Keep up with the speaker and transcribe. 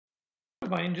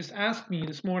of mine just asked me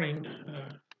this morning,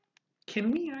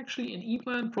 can we actually in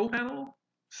EPLAN Pro Panel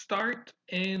start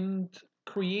and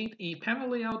create a panel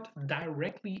layout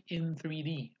directly in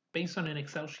 3D based on an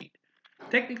Excel sheet?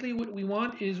 Technically, what we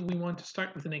want is we want to start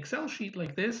with an Excel sheet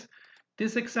like this.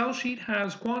 This Excel sheet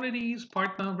has quantities,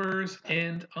 part numbers,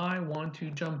 and I want to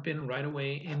jump in right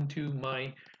away into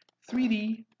my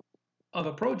 3D of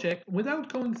a project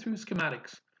without going through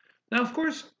schematics. Now, of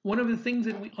course, one of the things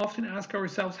that we often ask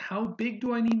ourselves, how big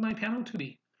do I need my panel to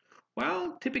be?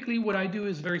 Well, typically what I do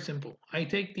is very simple. I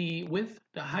take the width,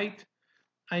 the height,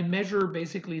 I measure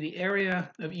basically the area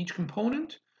of each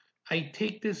component. I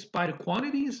take this by the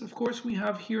quantities, of course, we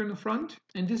have here in the front,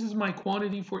 and this is my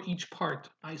quantity for each part.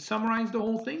 I summarize the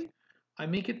whole thing, I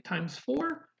make it times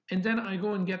 4, and then I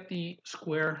go and get the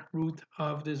square root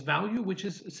of this value, which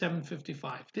is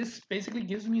 755. This basically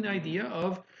gives me an idea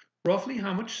of roughly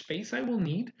how much space I will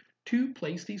need to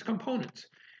place these components.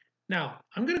 Now,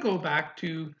 I'm going to go back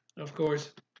to, of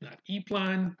course,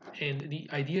 EPLAN, and the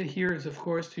idea here is, of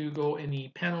course, to go in the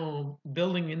panel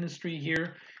building industry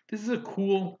here. This is a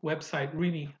cool website,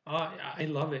 really. I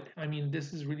love it. I mean,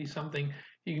 this is really something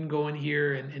you can go in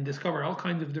here and discover all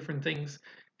kinds of different things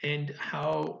and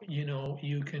how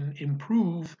you can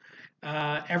improve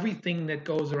everything that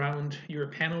goes around your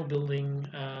panel building.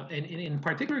 And in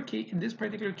this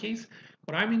particular case,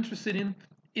 what I'm interested in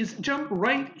is jump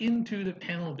right into the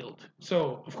panel build.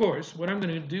 So, of course, what I'm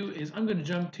going to do is I'm going to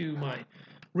jump to my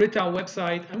Rittal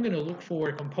website. I'm going to look for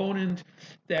a component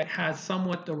that has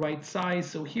somewhat the right size.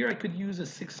 So here I could use a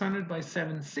 600 by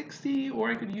 760, or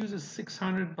I could use a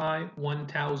 600 by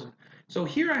 1000. So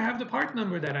here I have the part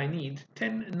number that I need,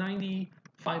 1090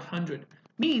 500.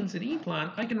 Means in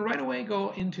EPLAN, I can right away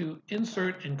go into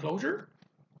Insert Enclosure,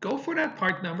 go for that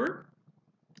part number.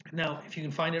 Now, if you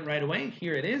can find it right away,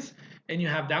 here it is, and you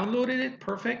have downloaded it,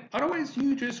 perfect. Otherwise,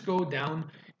 you just go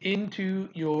down into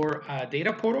your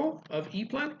data portal of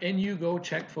EPLAN and you go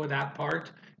check for that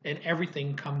part, and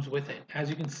everything comes with it. As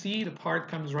you can see, the part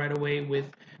comes right away with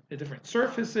the different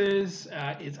surfaces.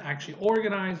 It's actually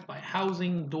organized by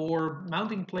housing, door,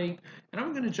 mounting plate, and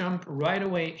I'm going to jump right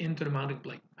away into the mounting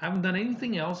plate. I haven't done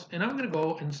anything else, and I'm going to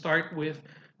go and start with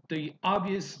the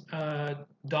obvious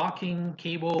docking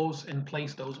cables and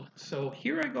place those ones. So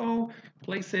here I go,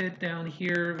 place it down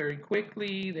here very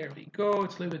quickly. There we go.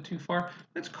 It's a little bit too far.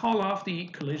 Let's call off the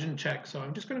collision check. So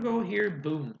I'm just going to go here,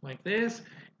 boom, like this.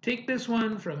 Take this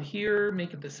one from here,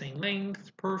 make it the same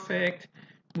length, perfect.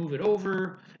 Move it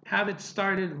over, have it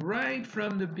started right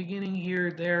from the beginning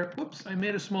here, there. Whoops, I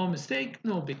made a small mistake,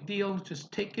 no big deal.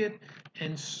 Just take it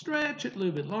and stretch it a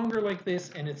little bit longer like this,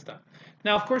 and it's done.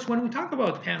 Now, of course, when we talk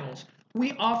about panels,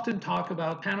 we often talk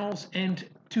about panels, and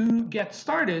to get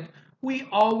started, we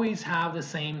always have the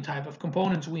same type of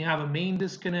components. We have a main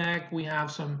disconnect, we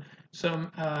have some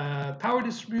power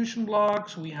distribution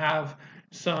blocks, we have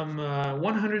some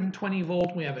 120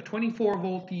 volt, we have a 24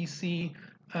 volt DC,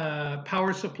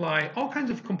 power supply, all kinds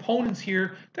of components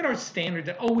here that are standard,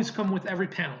 that always come with every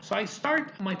panel. So I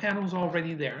start, my panel's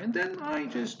already there, and then I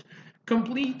just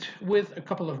complete with a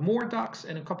couple of more ducts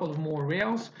and a couple of more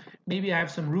rails. Maybe I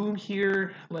have some room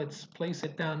here. Let's place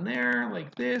it down there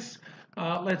like this.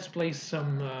 Let's place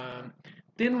some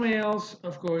thin rails,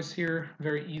 of course, here,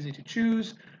 very easy to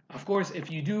choose. Of course,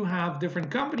 if you do have different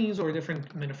companies or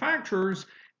different manufacturers,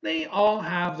 they all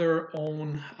have their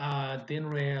own thin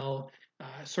rail,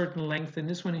 certain length, and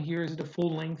this one here is the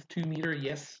full length 2 meter.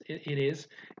 Yes, it is,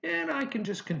 and I can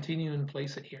just continue and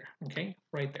place it here. Okay,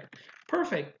 right there,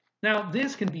 perfect. Now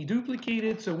this can be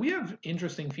duplicated, so we have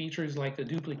interesting features like the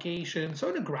duplication.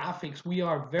 So the graphics, we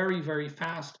are very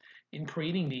fast in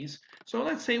creating these. So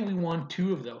let's say we want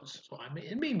 2 of those. So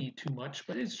it may be too much,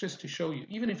 but it's just to show you.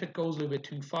 Even if it goes a little bit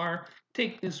too far,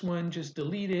 take this one, just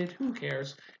delete it, who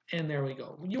cares? And there we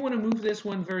go. You want to move this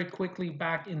one very quickly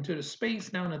back into the space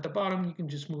down at the bottom. You can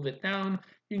just move it down.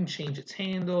 You can change its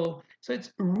handle. So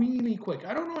it's really quick.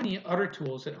 I don't know any other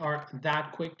tools that are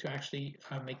that quick to actually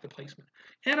make the placement.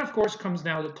 And of course comes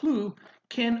now the clue.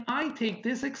 Can I take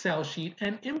this Excel sheet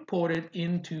and import it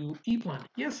into EPLAN?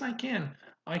 Yes, I can.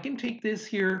 I can take this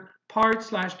here,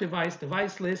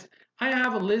 part/device list. I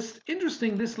have a list.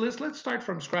 Interesting, this list. Let's start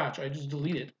from scratch. I just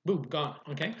delete it. Boom, gone.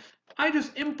 Okay. I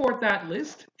just import that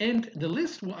list, and the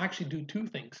list will actually do 2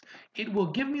 things. It will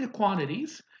give me the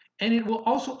quantities, and it will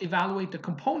also evaluate the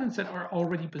components that are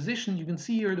already positioned. You can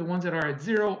see here the ones that are at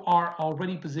 0 are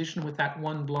already positioned with that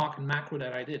one block and macro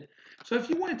that I did. So if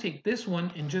you want to take this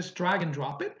one and just drag and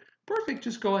drop it, perfect,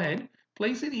 just go ahead.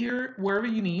 Place it here wherever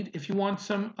you need. If you want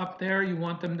some up there, you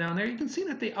want them down there, you can see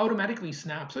that they automatically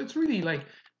snap. So it's really like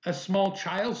a small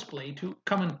child's play to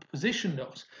come and position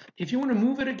those. If you want to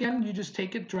move it again, you just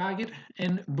take it, drag it,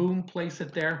 and boom, place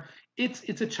it there.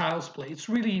 It's a child's play. It's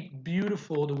really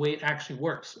beautiful the way it actually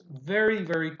works. Very,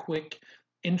 very quick,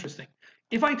 interesting.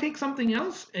 If I take something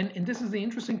else, and this is the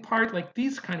interesting part, like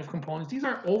these kind of components, these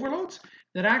are overloads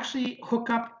that actually hook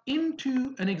up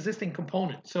into an existing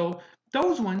component. So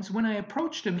those ones, when I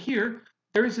approach them here,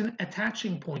 there is an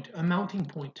attaching point, a mounting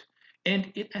point,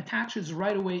 and it attaches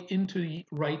right away into the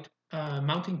right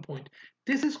mounting point.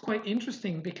 This is quite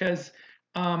interesting because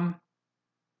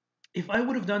if I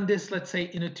would have done this, let's say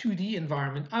in a 2D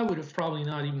environment, I would have probably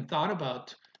not even thought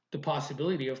about the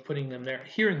possibility of putting them there.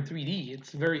 Here in 3D,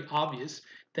 it's very obvious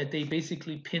that they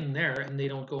basically pin there and they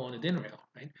don't go on a DIN rail,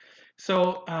 right?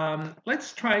 So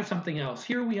let's try something else.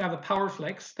 Here we have a power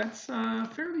flex. That's a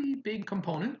fairly big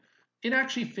component. It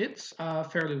actually fits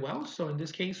fairly well. So in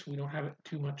this case, we don't have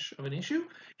too much of an issue.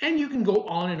 And you can go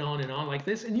on and on and on like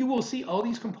this, and you will see all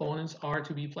these components are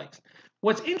to be placed.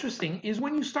 What's interesting is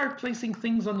when you start placing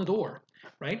things on the door,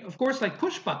 right? Of course, like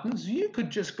push buttons, you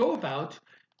could just go about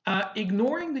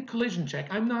ignoring the collision check.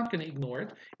 I'm not going to ignore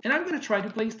it. And I'm going to try to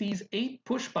place these 8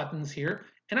 push buttons here,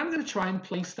 and I'm going to try and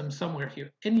place them somewhere here.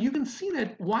 And you can see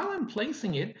that while I'm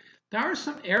placing it, there are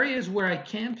some areas where I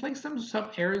can place them, some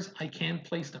areas I can't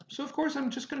place them. So of course,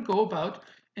 I'm just going to go about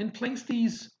and place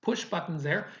these push buttons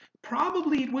there.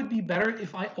 Probably it would be better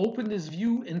if I open this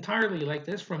view entirely like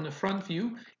this from the front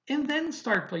view and then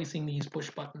start placing these push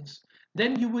buttons.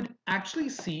 Then you would actually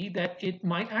see that it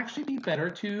might actually be better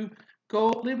to go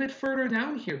a little bit further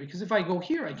down here, because if I go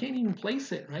here, I can't even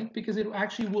place it, right? Because it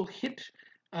actually will hit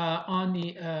on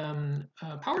the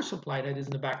power supply that is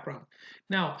in the background.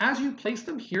 Now, as you place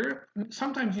them here,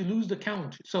 sometimes you lose the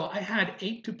count. So I had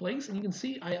 8 to place, and you can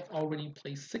see I have already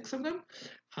placed 6 of them.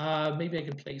 Maybe I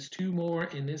can place 2 more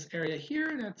in this area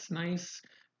here. That's nice.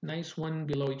 Nice one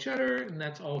below each other, and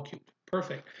that's all cute.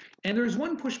 Perfect. And there's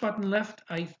one push button left.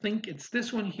 I think it's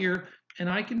this one here, and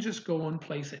I can just go and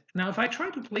place it. Now, if I try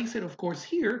to place it, of course,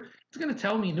 here, it's going to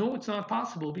tell me, no, it's not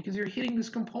possible because you're hitting this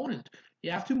component.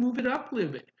 You have to move it up a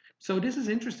little bit. So this is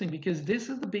interesting because this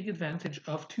is the big advantage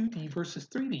of 2D versus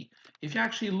 3D. If you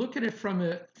actually look at it from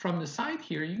the side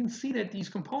here, you can see that these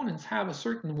components have a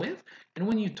certain width. And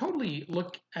when you totally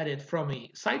look at it from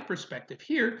a side perspective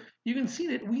here, you can see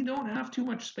that we don't have too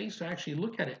much space to actually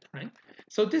look at it, right?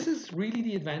 So this is really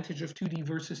the advantage of 2D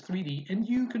versus 3D, and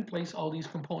you can place all these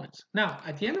components. Now,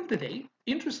 at the end of the day,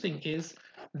 interesting is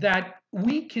that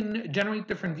we can generate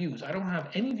different views. I don't have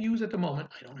any views at the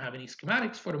moment. I don't have any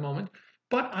schematics for the moment,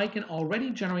 but I can already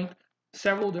generate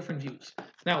several different views.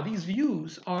 Now, these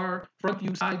views are front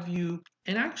view, side view,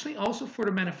 and actually also for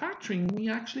the manufacturing, we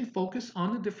actually focus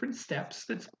on the different steps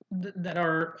that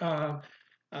are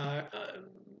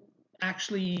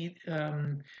actually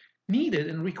needed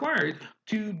and required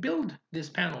to build this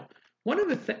panel. One of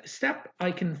the step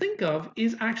I can think of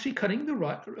is actually cutting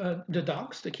the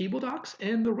docks, the cable docks,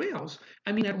 and the rails.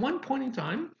 I mean, at one point in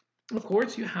time, of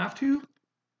course, you have to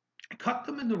cut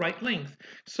them in the right length.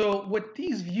 So what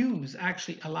these views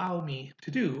actually allow me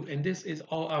to do, and this is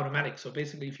all automatic. So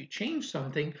basically, if you change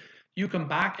something, you come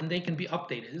back and they can be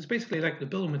updated. It's basically like the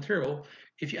bill of material.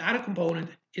 If you add a component,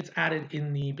 it's added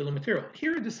in the bill of material.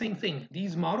 Here, the same thing.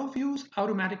 These model views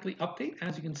automatically update,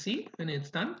 as you can see, when it's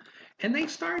done. And they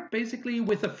start basically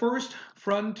with the first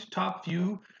front top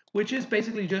view, which is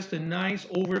basically just a nice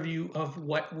overview of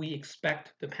what we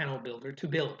expect the panel builder to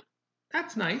build.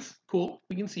 That's nice, cool,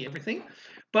 we can see everything.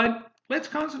 But let's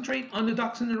concentrate on the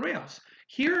ducts and the rails.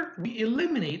 Here, we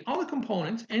eliminate all the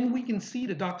components and we can see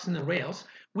the ducts and the rails.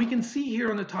 We can see here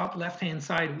on the top left-hand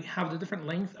side, we have the different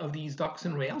length of these ducts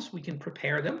and rails. We can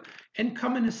prepare them and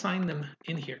come and assign them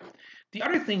in here. The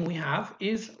other thing we have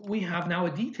is we have now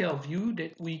a detailed view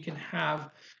that we can have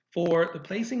for the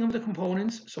placing of the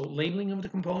components, so labeling of the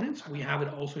components. We have it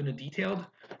also in a detailed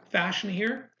fashion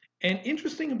here. And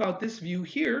interesting about this view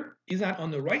here is that on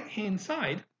the right-hand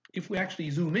side, if we actually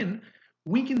zoom in,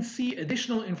 we can see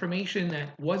additional information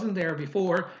that wasn't there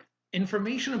before,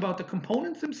 information about the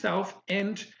components themselves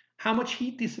and how much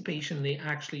heat dissipation they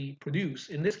actually produce.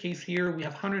 In this case here, we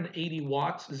have 180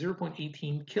 watts,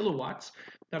 0.18 kilowatts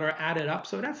that are added up.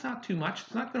 So that's not too much.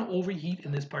 It's not going to overheat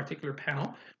in this particular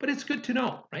panel, but it's good to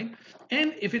know, right?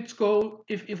 And if we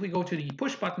go to the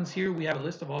push buttons here, we have a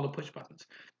list of all the push buttons.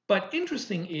 But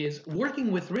interesting is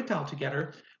working with Rittal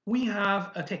together, we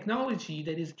have a technology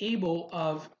that is able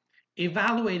of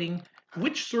evaluating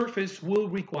which surface will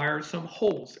require some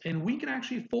holes. And we can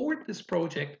actually forward this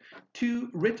project to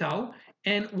Rittal.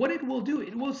 And what it will do,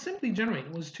 it will simply generate,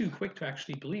 it was too quick to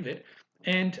actually believe it.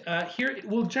 And here it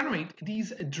will generate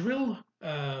these drill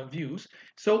views.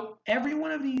 So every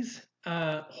one of these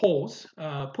holes,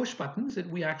 push buttons that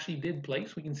we actually did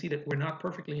place, we can see that we're not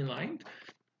perfectly aligned,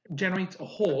 generates a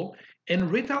hole.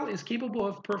 And Rital is capable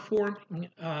of performing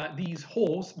these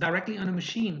holes directly on a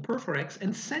machine, Perforex,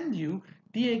 and send you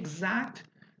the exact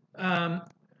um,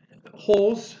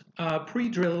 holes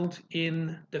pre-drilled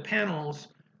in the panels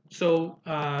so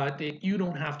that you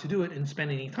don't have to do it and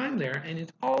spend any time there. And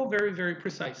it's all very, very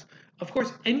precise. Of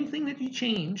course, anything that you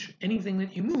change, anything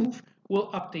that you move will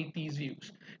update these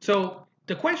views. So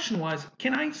the question was,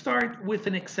 can I start with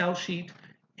an Excel sheet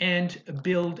and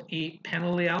build a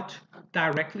panel layout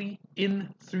directly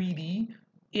in 3D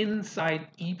inside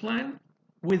EPLAN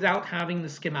without having the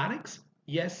schematics?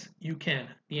 Yes, you can.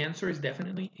 The answer is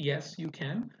definitely yes, you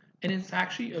can. And it's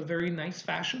actually a very nice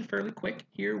fashion, fairly quick.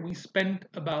 Here we spent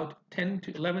about 10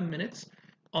 to 11 minutes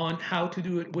on how to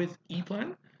do it with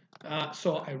EPLAN.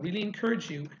 So I really encourage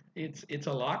you. It's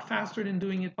a lot faster than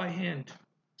doing it by hand.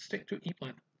 Stick to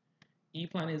EPLAN.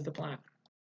 EPLAN is the plan.